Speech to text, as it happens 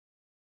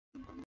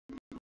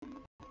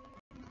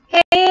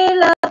Hey,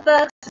 love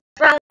bugs, it's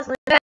Roslynn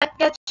back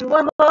at you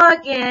one more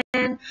again.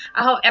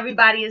 I hope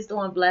everybody is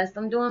doing blessed.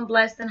 I'm doing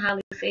blessed and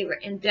highly favored,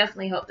 and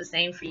definitely hope the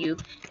same for you.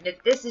 And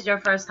if this is your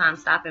first time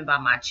stopping by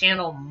my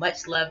channel,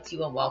 much love to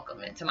you and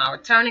welcome. And to my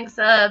returning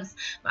subs,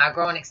 my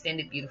growing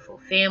extended beautiful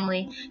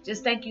family,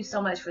 just thank you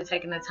so much for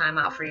taking the time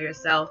out for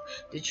yourself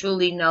to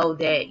truly know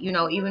that,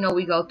 even though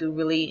we go through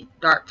really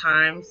dark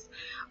times,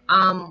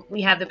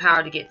 we have the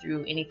power to get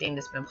through anything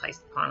that's been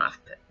placed upon our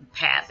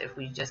path if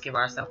we just give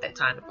ourselves that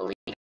time to believe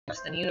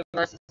in the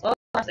universe as well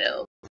as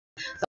ourselves.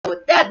 So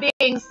with that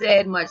being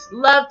said, much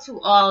love to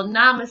all.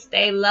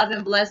 Namaste, love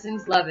and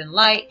blessings, love and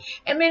light,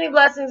 and many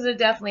blessings are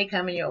definitely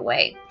coming your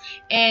way.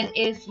 And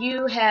if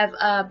you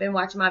have been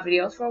watching my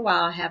videos for a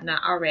while, have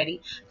not already,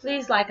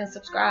 please like and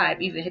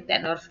subscribe. Even hit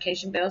that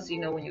notification bell so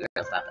you know when your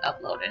girl's about to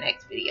upload the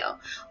next video.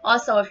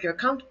 Also, if you're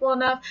comfortable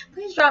enough,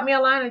 please drop me a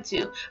line or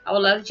two. I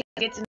would love to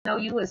get to know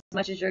you as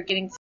much as you're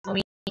getting to know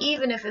me,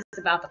 even if it's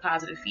about the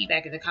positive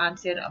feedback of the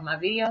content of my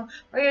video,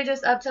 or you're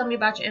just up telling me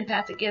about your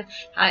empathic gift,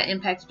 how it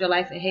impacted your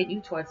life and heading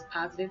you towards a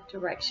positive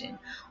direction.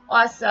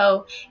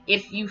 Also,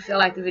 if you feel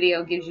like the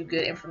video gives you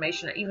good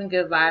information or even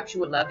good vibes you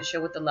would love to share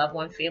with a loved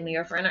one, family,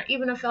 or friend, or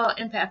even a fellow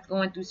empath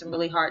going through some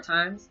really hard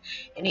times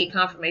and need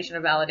confirmation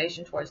or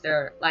validation towards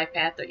their life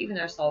path or even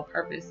their soul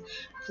purpose,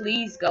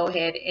 please go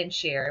ahead and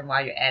share. And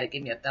while you're at it,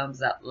 give me a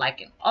thumbs up, like,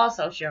 and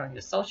also share on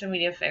your social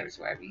media favorites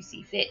wherever you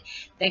see fit.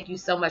 Thank you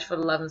so much for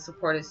the love and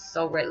support. It's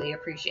so greatly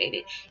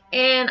appreciated.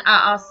 And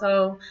I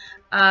also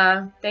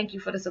thank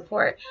you for the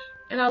support.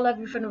 And I love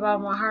you from the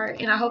bottom of my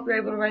heart. And I hope you're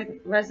able to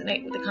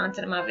resonate with the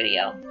content of my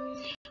video.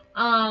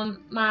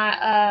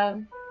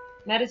 My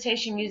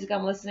meditation music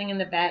I'm listening in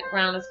the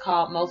background is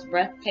called Most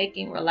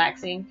Breathtaking,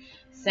 Relaxing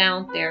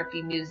Sound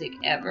Therapy Music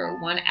Ever.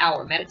 1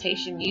 hour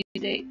meditation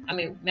music.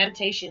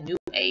 Meditation New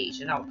Age.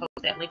 And I'll post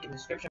that link in the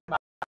description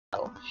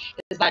below.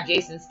 It's by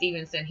Jason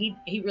Stevenson.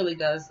 He really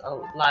does a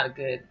lot of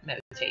good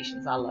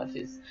meditations. I love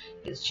his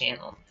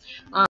channel.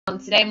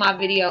 Today my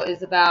video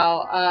is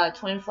about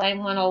Twin Flame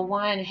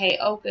 101,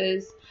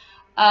 Heyoka's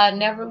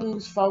never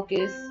lose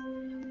focus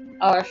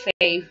or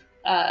faith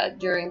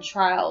during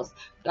trials.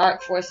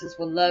 Dark forces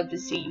would love to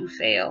see you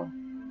fail.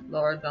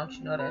 Lord, don't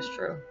you know that's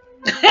true?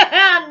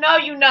 I know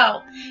you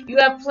know. You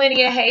have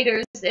plenty of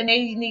haters, and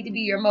they need to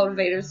be your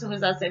motivator. As soon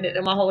as I said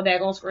it, my whole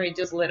daggone screen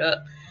just lit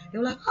up.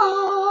 You're like,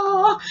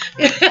 oh.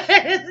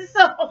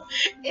 So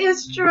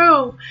it's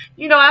true.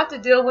 I have to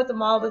deal with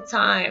them all the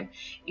time.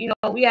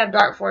 We have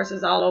dark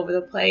forces all over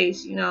the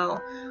place. You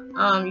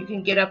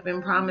can get up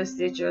and promise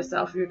that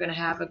yourself you're going to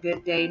have a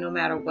good day no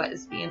matter what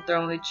is being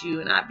thrown at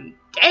you, and I'd be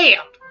damned.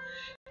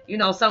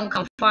 Something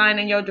come flying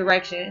in your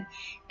direction.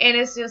 And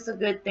it's just a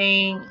good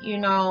thing,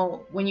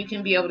 when you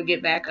can be able to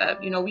get back up.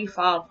 We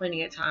fall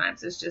plenty of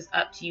times. It's just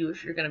up to you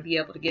if you're going to be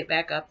able to get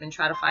back up and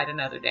try to fight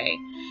another day.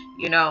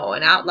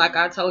 And like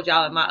I told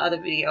y'all in my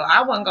other video,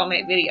 I wasn't going to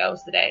make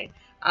videos today.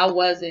 I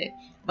wasn't.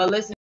 But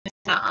listen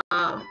to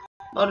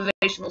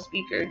motivational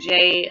speaker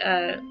Jay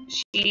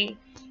Sheedy.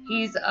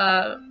 He's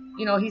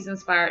he's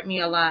inspired me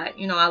a lot.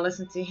 I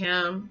listen to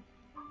him.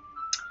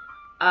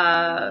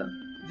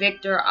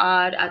 Victor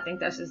Odd, I think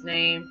that's his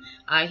name.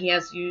 He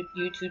has a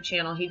YouTube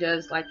channel. He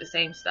does like the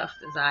same stuff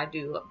as I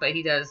do, but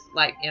he does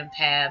like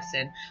empaths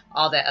and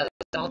all that other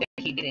stuff. I don't think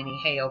he did any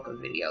Heyoka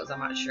videos. I'm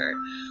not sure.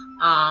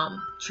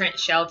 Trent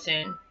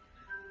Shelton,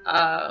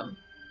 Don,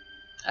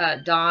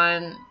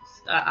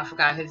 I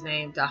forgot his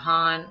name,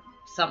 Dahan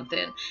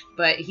something,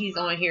 but he's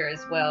on here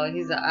as well.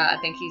 He's I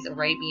think he's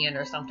Arabian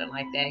or something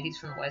like that. He's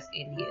from West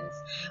Indians.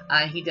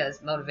 He does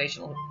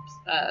motivational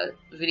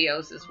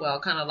videos as well,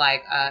 kind of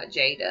like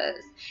Jay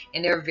does,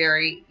 and they're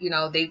very,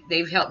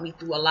 they've helped me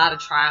through a lot of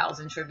trials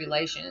and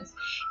tribulations.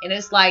 And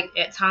it's like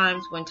at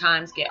times when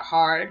times get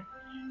hard,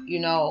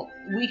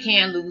 we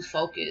can lose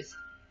focus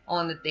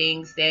on the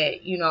things that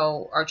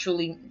are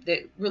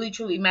really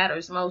truly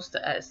matters most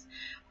to us.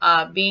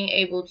 Being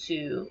able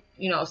to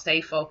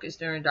stay focused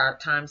during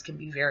dark times can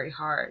be very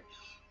hard,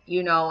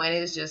 and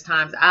it's just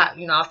times I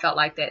felt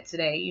like that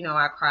today.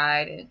 I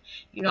cried, and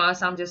I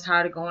said I'm just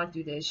tired of going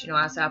through this.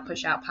 I said I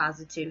push out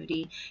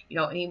positivity.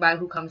 Anybody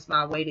who comes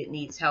my way that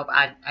needs help,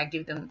 I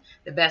give them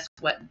the best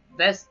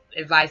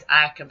advice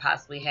I can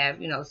possibly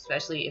have,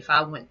 especially if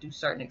I went through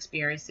certain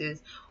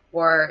experiences,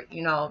 or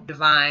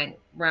divine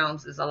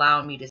realms is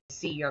allowing me to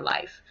see your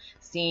life,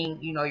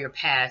 seeing your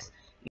past,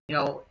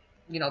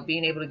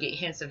 being able to get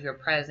hints of your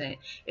present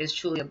is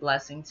truly a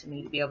blessing to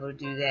me to be able to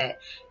do that.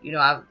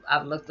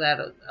 I've looked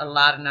at a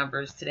lot of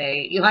numbers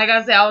today. Like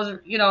I said, I was,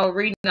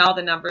 reading all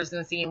the numbers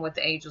and seeing what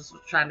the angels were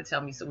trying to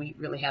tell me. So we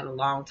really had a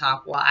long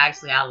talk. Well,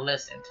 actually, I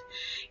listened.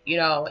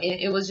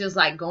 It was just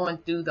like going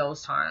through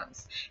those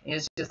times. And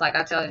it's just like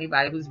I tell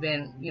anybody who's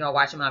been,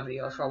 watching my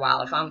videos for a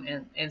while, if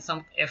I'm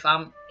if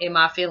I'm in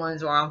my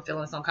feelings or I'm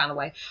feeling some kind of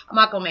way, I'm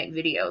not gonna make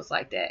videos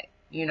like that.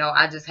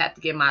 I just have to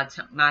give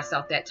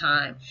myself that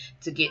time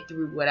to get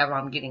through whatever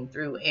I'm getting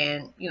through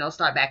and,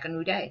 start back a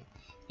new day.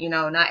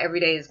 Not every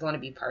day is going to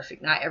be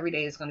perfect. Not every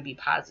day is going to be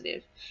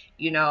positive,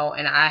 and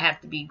I have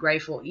to be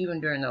grateful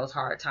even during those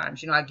hard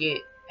times. I get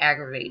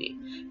aggravated.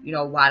 You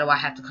know, why do I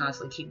have to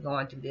constantly keep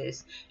going through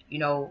this? You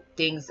know,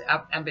 things,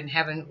 I've been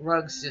having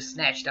rugs just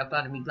snatched up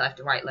under me left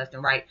and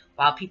right,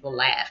 while people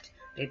laughed.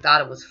 They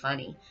thought it was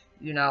funny.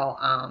 You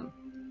know,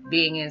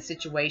 being in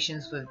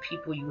situations with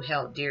people you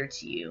held dear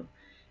to you,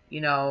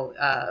 you know,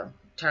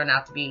 turned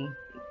out to be,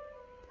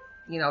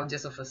 you know,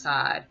 just a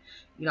facade.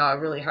 You know, it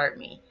really hurt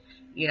me.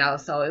 You know,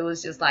 so it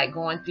was just like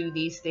going through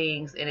these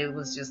things, and it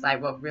was just like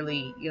what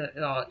really, you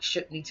know,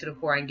 shook me to the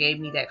core and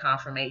gave me that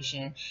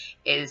confirmation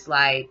is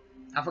like,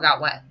 I forgot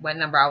what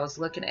number I was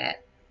looking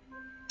at,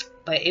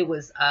 but it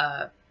was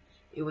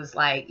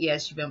like,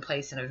 yes, you've been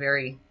placed in a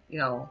very, you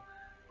know,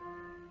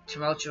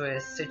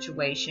 tumultuous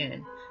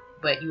situation,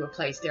 but you were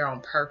placed there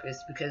on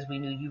purpose because we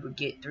knew you would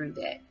get through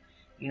that.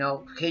 You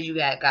know, because you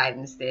got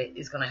guidance that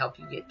is going to help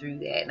you get through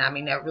that. And I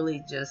mean, that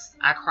really just,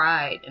 I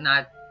cried, and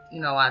I, you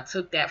know, I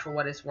took that for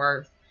what it's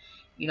worth,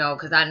 you know,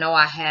 because I know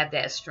I have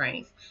that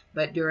strength.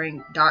 But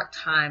during dark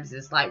times,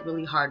 it's like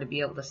really hard to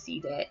be able to see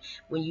that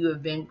when you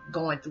have been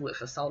going through it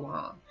for so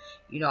long.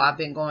 You know, I've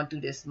been going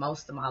through this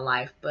most of my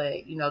life,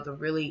 but, you know, the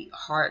really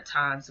hard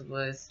times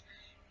was,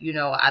 you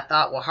know, I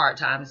thought what hard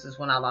times was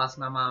when I lost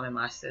my mom and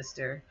my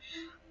sister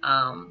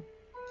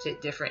to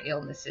different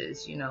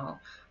illnesses, you know.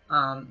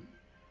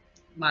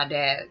 My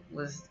dad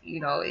was, you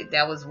know,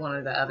 that was one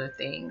of the other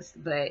things,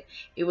 but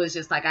it was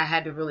just like I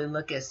had to really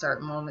look at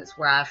certain moments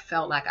where I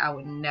felt like I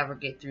would never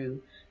get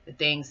through the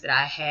things that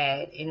I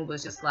had, and it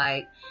was just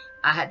like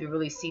I had to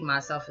really see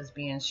myself as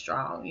being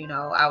strong. You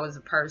know, I was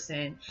a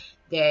person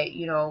that,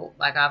 you know,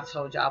 like I've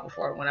told y'all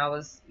before, when I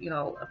was, you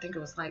know, I think it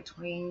was like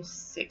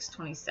 26,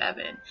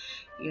 27,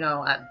 you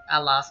know, I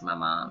lost my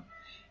mom,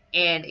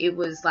 and it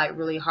was like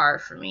really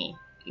hard for me,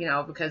 you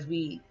know, because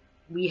we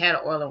had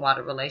an oil and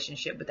water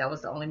relationship, but that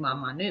was the only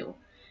mom I knew.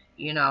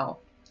 You know,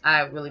 I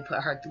really put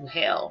her through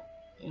hell,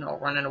 you know,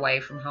 running away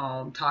from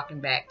home,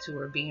 talking back to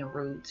her, being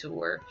rude to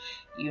her,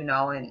 you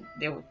know, and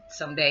there were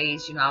some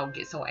days, you know, I would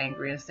get so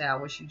angry and say, I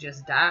wish you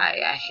just die.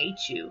 I hate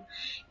you,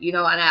 you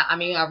know, and I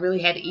mean, I really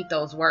had to eat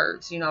those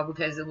words, you know,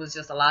 because it was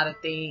just a lot of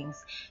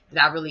things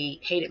that I really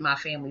hated my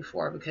family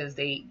for, because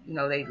they, you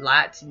know, they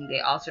lied to me.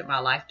 They altered my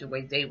life the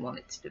way they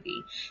wanted it to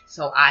be.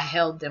 So I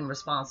held them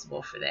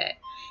responsible for that.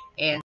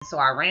 And so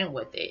I ran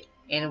with it.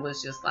 And it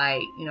was just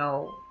like, you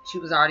know, she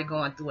was already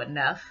going through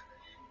enough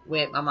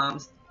with my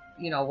mom's,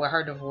 you know, with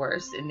her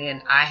divorce. And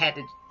then I had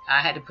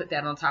to put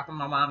that on top of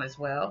my mom as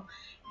well.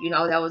 You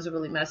know, that was a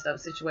really messed up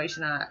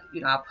situation I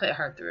put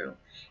her through,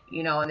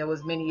 you know, and there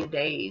was many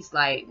days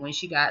like when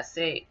she got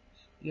sick,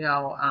 you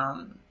know,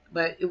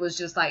 but it was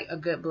just like a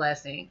good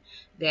blessing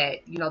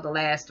that, you know, the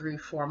last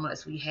 3-4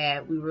 months we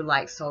were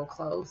like so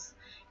close.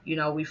 You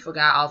know, we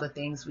forgot all the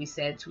things we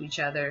said to each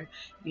other,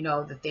 you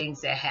know, the things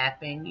that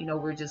happened, you know,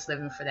 we're just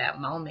living for that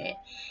moment.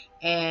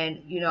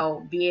 And, you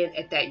know, being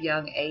at that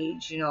young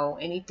age, you know,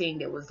 anything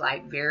that was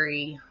like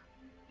very,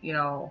 you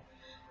know,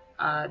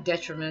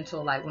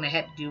 detrimental, like when it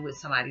had to do with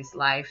somebody's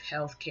life,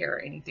 health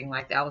care, anything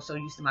like that. I was so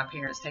used to my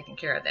parents taking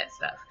care of that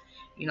stuff.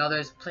 You know,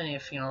 there's plenty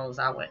of funerals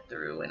I went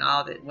through and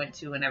all that went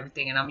to and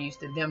everything, and I'm used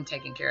to them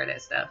taking care of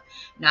that stuff,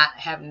 not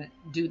having to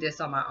do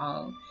this on my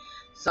own.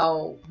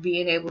 So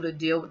being able to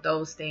deal with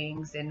those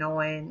things and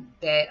knowing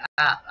that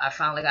I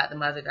finally got the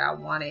mother that I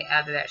wanted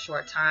after that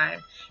short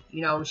time.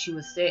 You know, she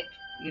was sick.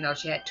 You know,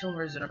 she had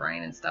tumors in her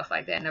brain and stuff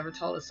like that. Never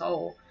told a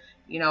soul.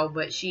 You know,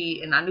 but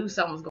and I knew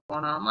something was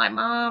going on. I'm like,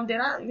 Mom,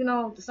 did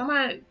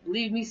somebody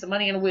leave me some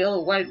money in the will?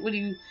 Or what do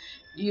you,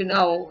 you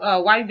know,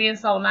 why are you being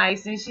so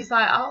nice? And she's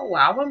like, oh,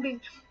 well,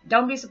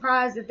 don't be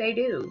surprised if they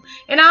do.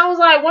 And I was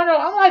like,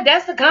 I'm like,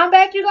 that's the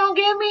comeback you gonna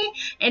give me?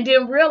 And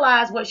didn't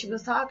realize what she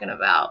was talking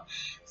about.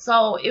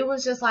 So it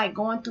was just like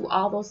going through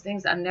all those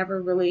things. I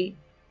never really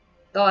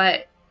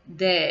thought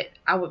that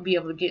I would be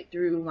able to get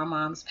through my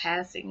mom's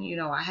passing. You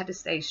know, I had to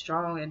stay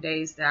strong in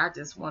days that I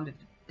just wanted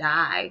to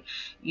die.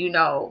 You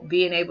know,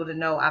 being able to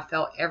know I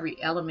felt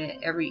every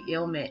element, every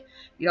ailment,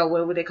 you know,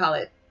 what would they call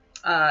it?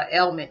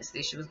 Ailments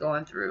that she was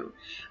going through.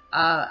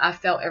 I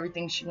felt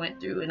everything she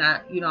went through, and I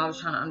was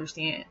trying to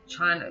understand,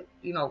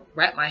 you know,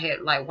 wrap my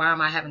head, like, why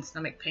am I having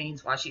stomach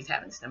pains while she's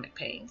having stomach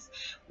pains?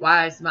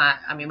 Why is my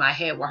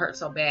head will hurt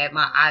so bad,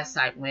 my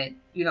eyesight went,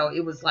 you know,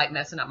 it was like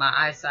messing up my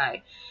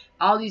eyesight.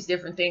 All these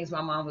different things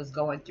my mom was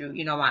going through,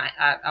 you know,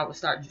 I would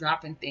start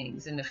dropping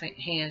things in the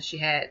hands she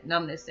had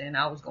numbness in.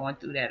 I was going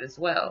through that as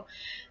well.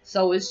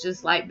 So it's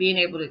just like being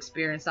able to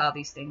experience all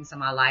these things in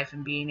my life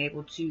and being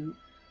able to,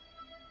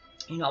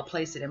 you know,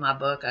 place it in my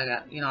book. I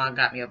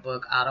got me a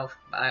book,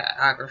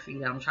 autobiography,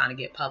 that I'm trying to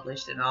get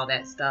published and all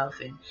that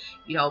stuff, and,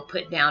 you know,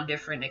 put down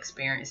different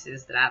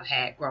experiences that I've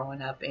had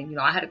growing up. And, you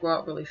know, I had to grow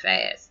up really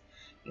fast.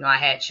 You know, I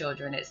had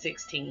children at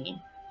 16,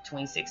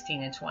 between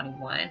 16 and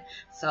 21.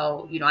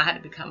 So, you know, I had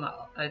to become an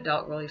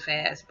adult really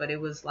fast, but it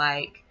was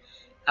like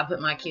I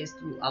put my kids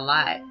through a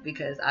lot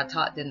because I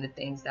taught them the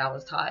things that I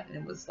was taught, and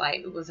it was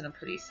like, it wasn't a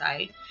pretty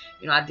sight.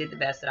 You know, I did the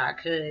best that I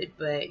could,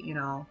 but, you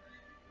know,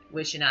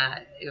 wishing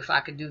if I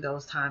could do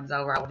those times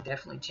over, I would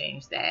definitely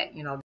change that.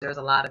 You know, there's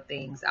a lot of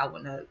things I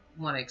wouldn't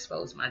want to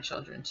expose my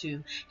children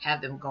to,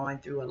 have them going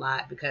through a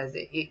lot, because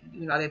you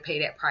know, they pay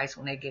that price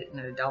when they get in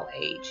an adult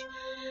age.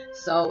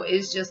 So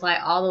it's just like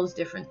all those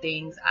different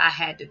things I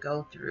had to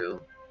go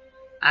through.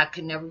 I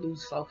could never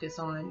lose focus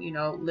on, you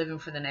know, living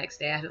for the next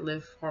day. I had to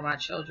live for my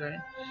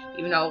children,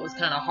 even though it was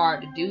kind of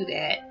hard to do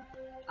that.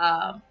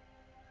 Um,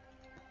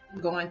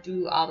 Going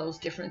through all those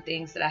different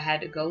things that I had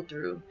to go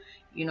through.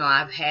 You know,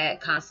 I've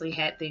constantly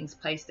had things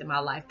placed in my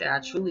life that I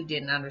truly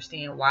didn't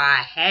understand why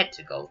I had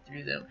to go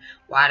through them.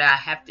 Why did I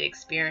have to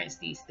experience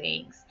these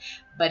things?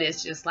 But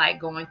it's just like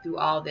going through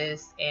all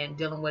this and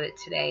dealing with it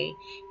today,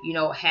 you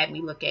know, had me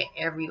look at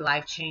every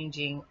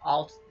life-changing,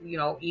 you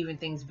know, even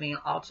things being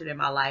altered in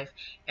my life.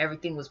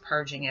 Everything was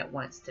purging at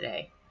once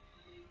today.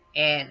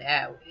 And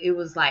it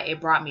was like,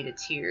 it brought me to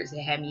tears.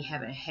 It had me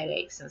having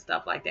headaches and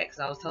stuff like that, because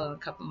I was telling a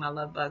couple of my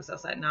love bugs, I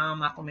was like, no, I'm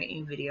not gonna make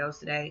any videos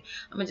today.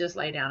 I'm gonna just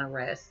lay down and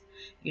rest,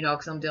 you know,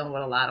 because I'm dealing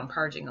with a lot. I'm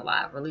purging a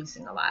lot,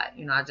 releasing a lot.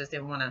 You know, I just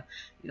didn't want to,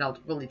 you know,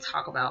 really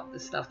talk about the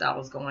stuff that I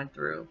was going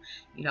through.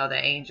 You know, the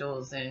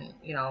angels and,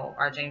 you know,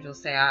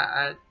 archangels say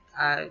I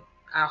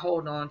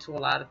hold on to a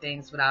lot of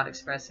things without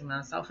expressing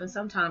myself, and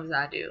sometimes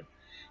I do.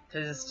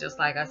 Because it's just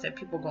like I said,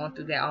 people going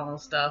through their own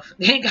stuff.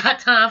 They ain't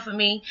got time for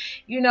me.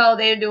 You know,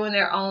 they're doing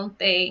their own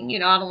thing. You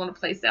know, I don't want to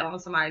place that on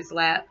somebody's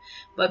lap.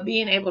 But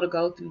being able to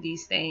go through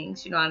these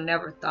things, you know, I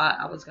never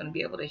thought I was going to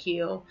be able to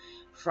heal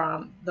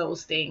from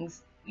those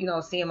things. You know,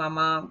 seeing my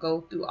mom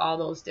go through all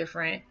those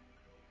different,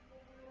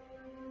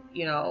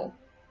 you know,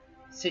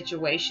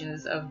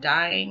 situations of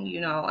dying.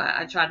 You know,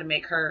 I tried to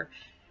make her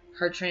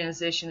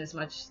transition as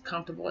much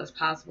comfortable as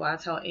possible. I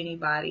tell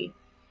anybody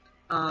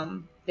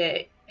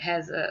that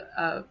has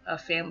a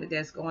family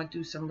that's going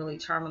through some really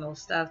terminal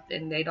stuff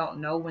and they don't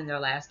know when their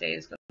last day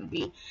is going to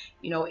be,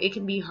 you know, it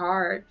can be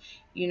hard,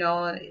 you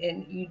know,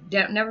 and you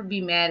never be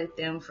mad at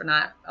them for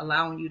not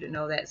allowing you to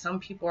know that. Some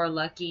people are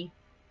lucky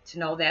to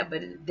know that,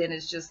 but then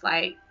it's just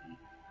like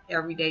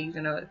every day you're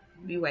going to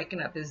be waking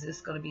up, is this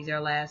going to be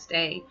their last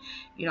day?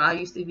 You know, I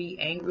used to be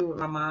angry with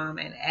my mom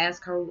and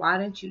ask her, why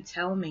didn't you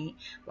tell me?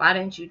 Why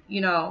didn't you,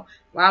 you know,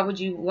 why would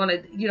you want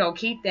to, you know,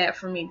 keep that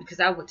from me? Because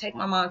I would take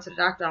my mom to the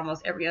doctor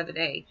almost every other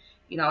day.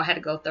 You know, I had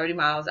to go 30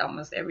 miles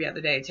almost every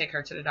other day to take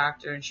her to the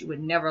doctor, and she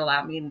would never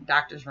allow me in the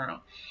doctor's room,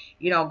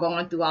 you know,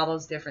 going through all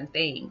those different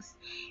things.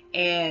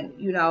 And,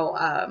 you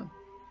know,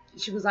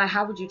 she was like,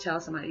 how would you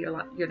tell somebody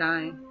you're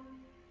dying?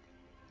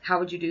 How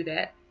would you do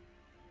that?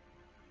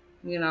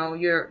 You know,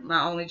 you're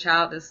my only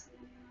child that's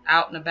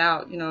out and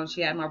about. You know,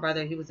 she had my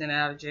brother, he was in and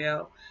out of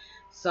jail.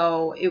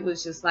 So it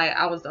was just like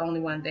I was the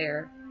only one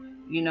there.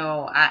 You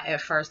know,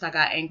 at first I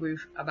got angry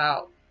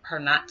about her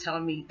not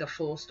telling me the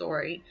full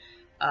story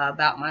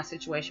about my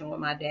situation with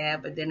my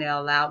dad, but then it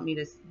allowed me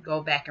to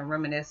go back and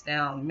reminisce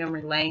down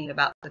memory lane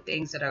about the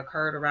things that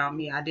occurred around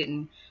me I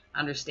didn't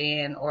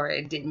understand, or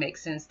it didn't make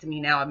sense to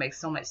me. Now it makes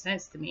so much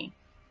sense to me.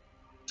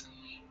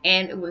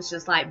 And it was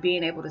just like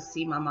being able to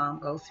see my mom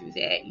go through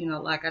that. You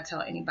know, like I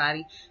tell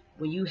anybody,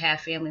 when you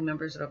have family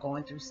members that are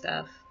going through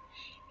stuff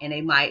and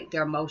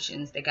their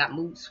emotions, they got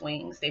mood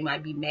swings, they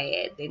might be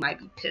mad, they might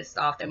be pissed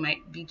off, they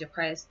might be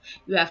depressed.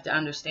 You have to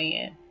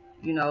understand,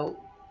 you know,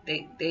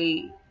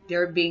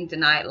 they're being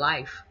denied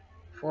life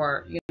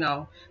for, you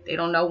know, they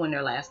don't know when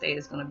their last day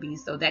is going to be.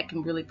 So that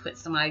can really put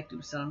somebody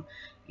through some,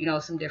 you know,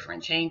 some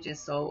different changes.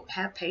 So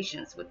have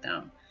patience with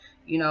them.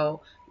 You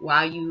know,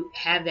 while you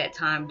have that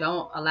time,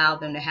 don't allow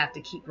them to have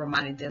to keep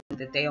reminding them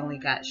that they only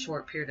got a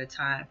short period of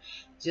time.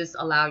 Just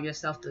allow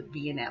yourself to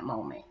be in that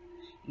moment.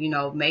 You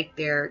know, make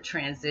their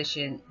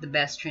transition the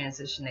best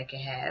transition they can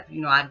have.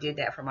 You know, I did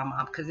that for my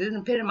mom because it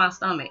didn't pit in my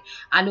stomach.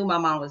 I knew my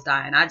mom was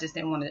dying. I just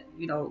didn't want to,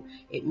 you know,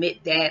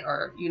 admit that,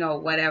 or, you know,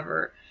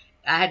 whatever.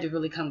 I had to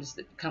really come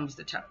to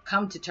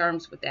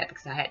terms with that,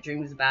 because I had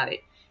dreams about it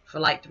for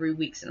like 3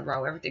 weeks in a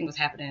row. Everything was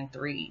happening in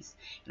threes.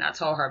 And I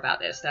told her about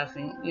that stuff,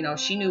 and, you know,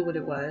 she knew what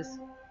it was.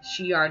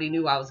 She already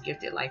knew I was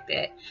gifted like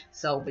that.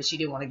 So, but she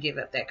didn't want to give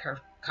up that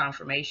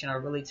confirmation or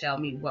really tell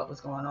me what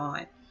was going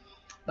on.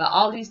 But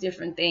all these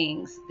different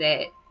things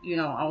that, you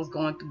know, I was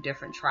going through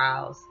different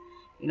trials,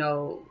 you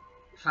know,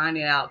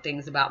 finding out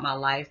things about my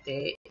life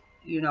that,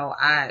 you know,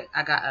 I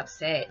got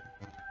upset,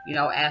 you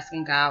know,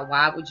 asking God,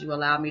 why would you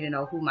allow me to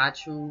know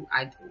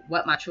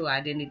what my true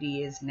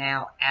identity is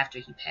now after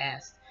he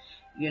passed?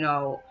 You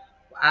know,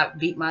 I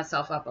beat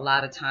myself up a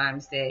lot of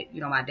times that,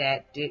 you know, my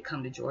dad did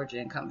come to Georgia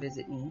and come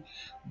visit me,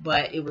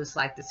 but it was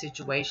like the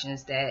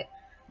situations that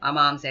my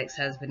mom's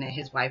ex-husband and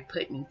his wife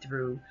put me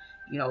through.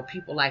 You know,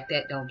 people like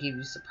that don't give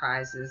you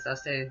surprises. I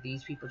said,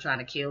 these people trying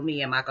to kill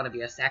me, am I going to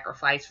be a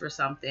sacrifice for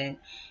something?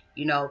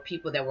 You know,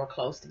 people that were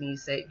close to me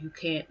said, you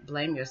can't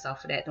blame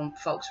yourself for that. Them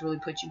folks really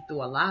put you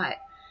through a lot.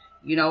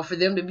 You know, for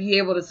them to be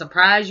able to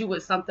surprise you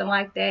with something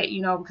like that,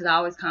 you know, because I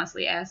always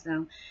constantly ask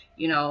them,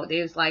 you know,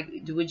 they was like,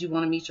 would you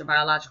want to meet your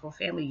biological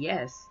family?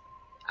 Yes.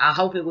 I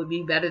hope it would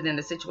be better than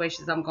the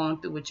situations I'm going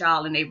through with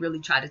y'all. And they really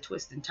try to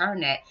twist and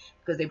turn that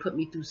because they put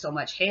me through so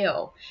much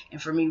hell.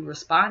 And for me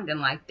responding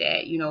like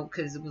that, you know,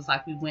 because it was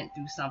like we went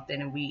through something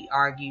and we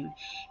argued.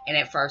 And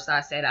at first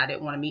I said I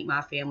didn't want to meet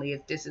my family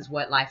if this is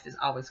what life is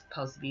always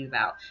supposed to be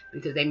about,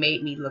 because they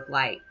made me look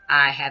like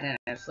I had an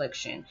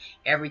affliction.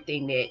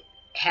 Everything that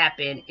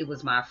happened, it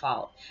was my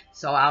fault.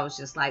 So I was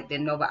just like,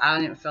 then nobody, I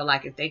didn't feel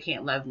like if they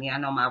can't love me, I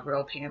know my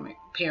real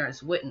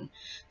parents wouldn't.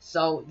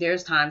 So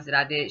there's times that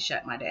I did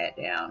shut my dad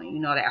down, and you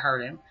know that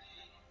hurt him,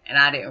 and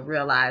I didn't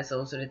realize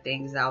those are the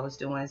things I was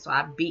doing. So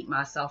I beat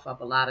myself up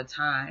a lot of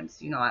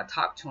times. You know, I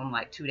talked to him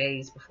like 2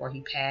 days before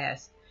he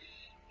passed,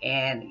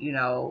 and you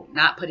know,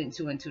 not putting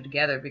two and two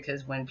together,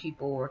 because when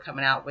people were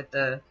coming out with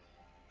the,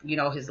 you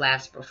know, his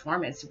last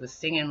performance, he was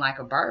singing like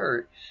a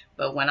bird.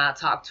 But when I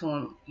talked to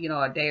him, you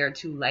know, a day or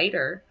two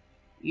later,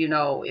 you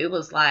know, it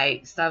was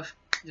like stuff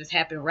just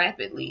happened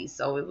rapidly.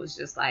 So it was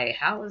just like,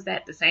 how is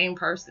that the same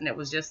person that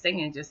was just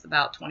singing just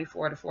about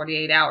 24 to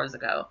 48 hours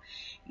ago?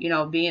 You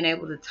know, being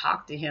able to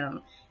talk to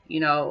him, you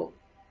know,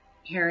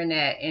 hearing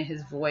that in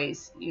his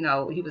voice, you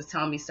know, he was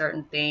telling me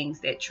certain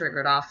things that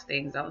triggered off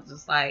things. I was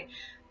just like,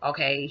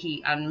 okay,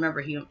 I remember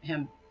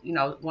him, you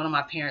know, one of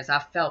my parents, I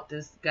felt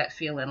this gut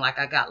feeling like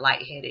I got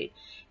lightheaded,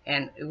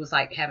 and it was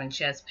like having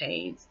chest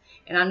pains.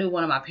 And I knew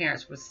one of my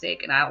parents was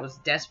sick, and I was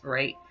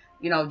desperate,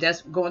 you know,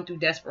 going through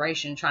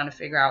desperation, trying to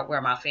figure out where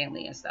my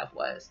family and stuff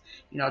was,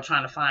 you know,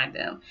 trying to find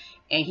them.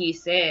 And he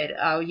said,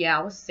 oh yeah,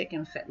 I was sick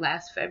in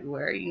last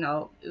February, you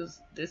know,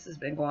 this has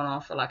been going on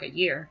for like a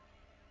year,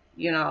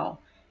 you know.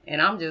 And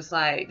I'm just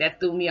like, that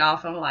threw me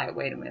off. I'm like,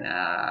 wait a minute,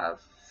 I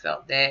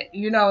felt that,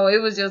 you know.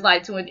 It was just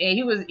like and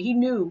he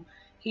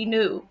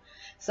knew.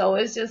 So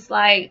it's just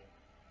like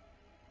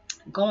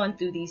going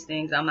through these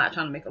things. I'm not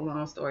trying to make a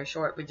long story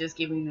short, but just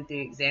giving you the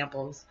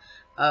examples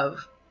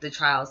of the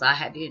trials I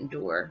had to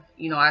endure.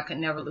 You know, I could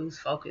never lose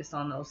focus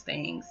on those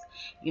things.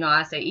 You know,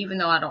 I say, even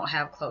though I don't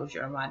have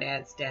closure on my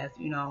dad's death,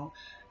 you know,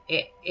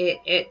 it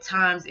at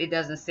times it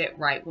doesn't sit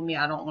right with me.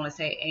 I don't want to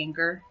say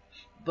anger,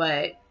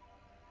 but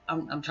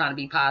I'm trying to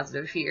be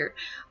positive here.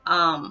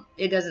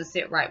 It doesn't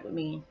sit right with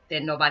me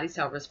that nobody's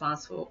held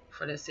responsible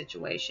for this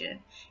situation.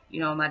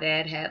 You know, my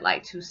dad had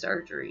like 2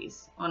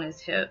 surgeries on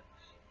his hip,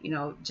 you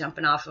know,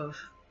 jumping off of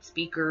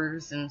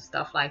speakers and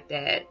stuff like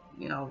that,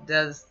 you know,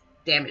 does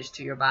damage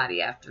to your body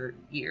after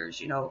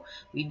years. You know,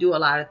 we do a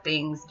lot of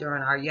things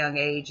during our young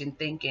age and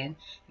thinking,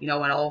 you know,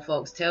 when old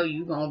folks tell you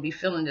you're going to be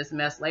feeling this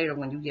mess later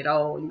when you get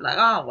old, you're like,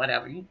 oh,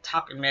 whatever, you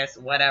talking mess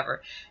or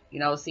whatever. You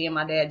know, seeing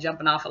my dad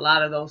jumping off a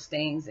lot of those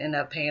things end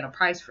up paying a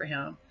price for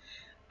him,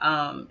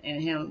 and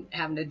him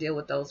having to deal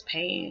with those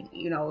pain.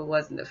 You know, it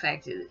wasn't the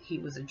fact that he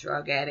was a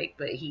drug addict,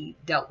 but he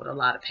dealt with a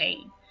lot of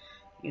pain.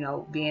 You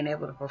know, being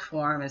able to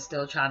perform and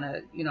still trying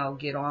to, you know,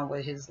 get on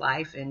with his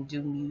life and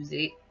do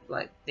music,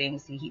 like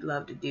things that he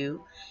loved to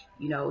do.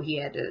 You know, he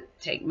had to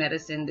take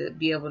medicine to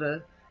be able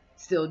to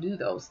still do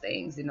those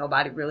things, and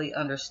nobody really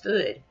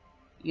understood,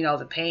 you know,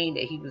 the pain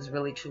that he was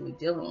really truly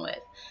dealing with.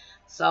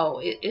 So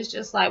it's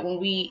just like when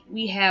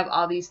we have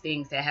all these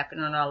things that happen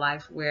in our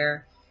life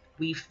where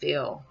we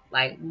feel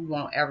like we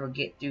won't ever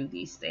get through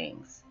these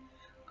things.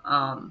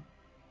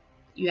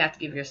 You have to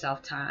give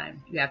yourself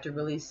time. You have to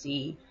really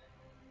see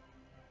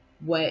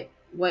what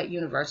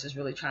universe is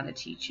really trying to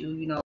teach you.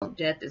 You know,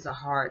 death is a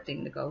hard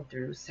thing to go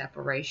through.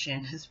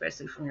 Separation,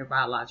 especially from your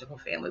biological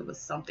family, was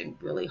something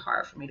really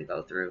hard for me to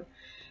go through.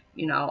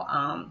 You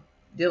know,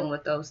 dealing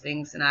with those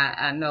things, and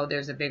I know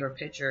there's a bigger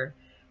picture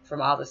from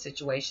all the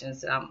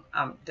situations that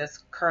I'm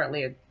that's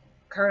currently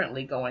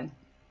going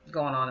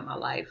on in my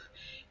life.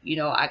 You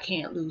know, I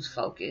can't lose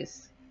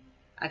focus.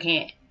 I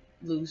can't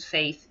lose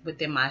faith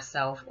within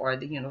myself or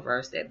the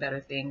universe that better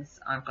things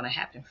aren't going to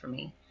happen for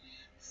me.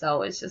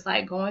 So it's just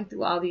like going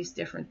through all these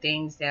different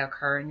things that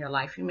occur in your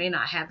life. You may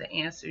not have the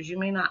answers. You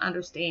may not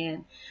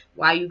understand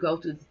why you go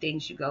through the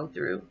things you go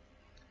through.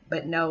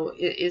 But no,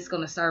 it's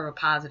going to serve a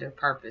positive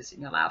purpose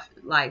in your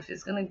life.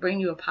 It's going to bring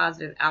you a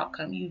positive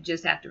outcome. You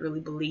just have to really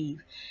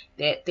believe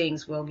that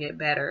things will get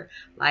better.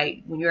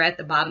 Like when you're at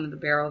the bottom of the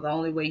barrel, the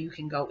only way you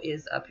can go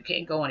is up. You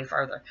can't go any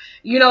further.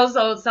 You know,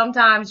 so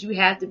sometimes you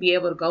have to be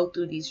able to go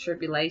through these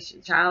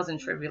trials and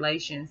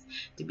tribulations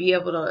to be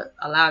able to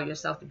allow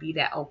yourself to be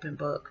that open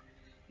book,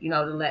 you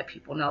know, to let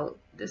people know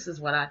this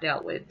is what I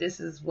dealt with. This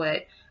is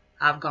what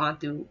I've gone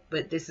through,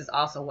 but this is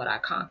also what I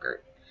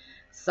conquered.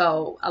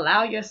 So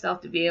allow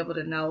yourself to be able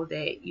to know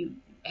that you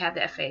have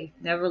that faith.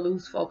 Never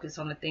lose focus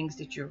on the things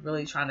that you're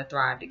really trying to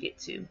thrive to get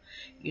to.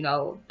 You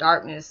know,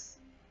 there's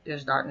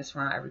darkness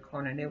around every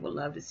corner, and they would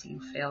love to see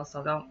you fail.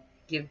 So don't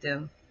give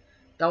them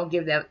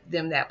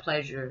that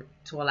pleasure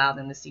to allow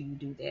them to see you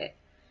do that.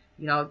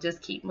 You know,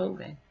 just keep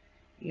moving.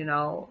 You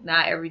know,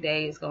 not every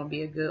day is going to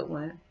be a good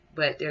one,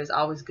 but there's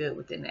always good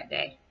within that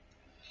day.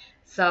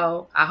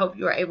 So I hope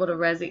you are able to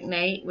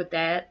resonate with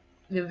that.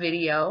 the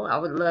video. I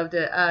would love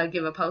to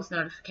give a post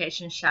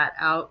notification shout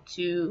out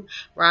to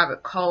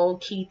Robert Cole,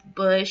 Keith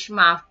Bush,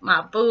 my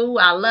boo.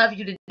 I love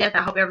you to death.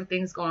 I hope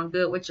everything's going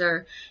good with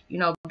your,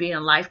 being a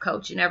life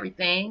coach and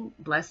everything.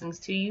 Blessings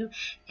to you.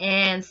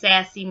 And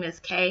Sassy Miss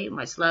K,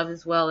 much love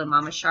as well, and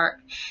Mama Shark.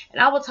 And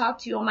I will talk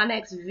to you on my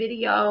next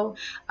video.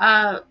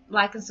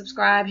 Like and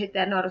subscribe, hit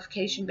that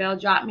notification bell,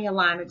 drop me a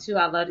line or two.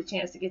 I love the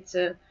chance to get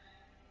to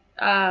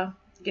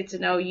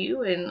know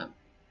you and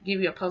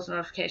give you a post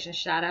notification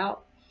shout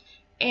out.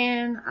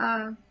 And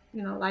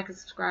like and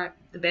subscribe,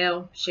 the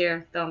bell,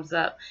 share, thumbs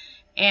up,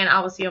 and I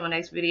will see you on my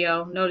next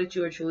video. Know that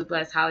you are truly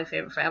blessed, highly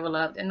favored, forever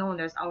loved, and knowing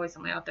there's always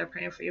someone out there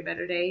praying for your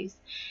better days.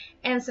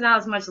 And send out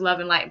as much love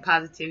and light and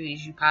positivity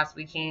as you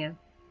possibly can,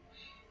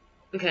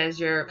 because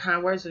your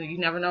kind words, you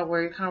never know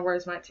where your kind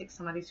words might take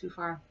somebody too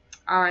far.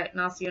 All right, and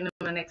I'll see you in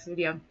my next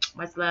video.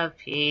 Much love.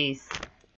 Peace.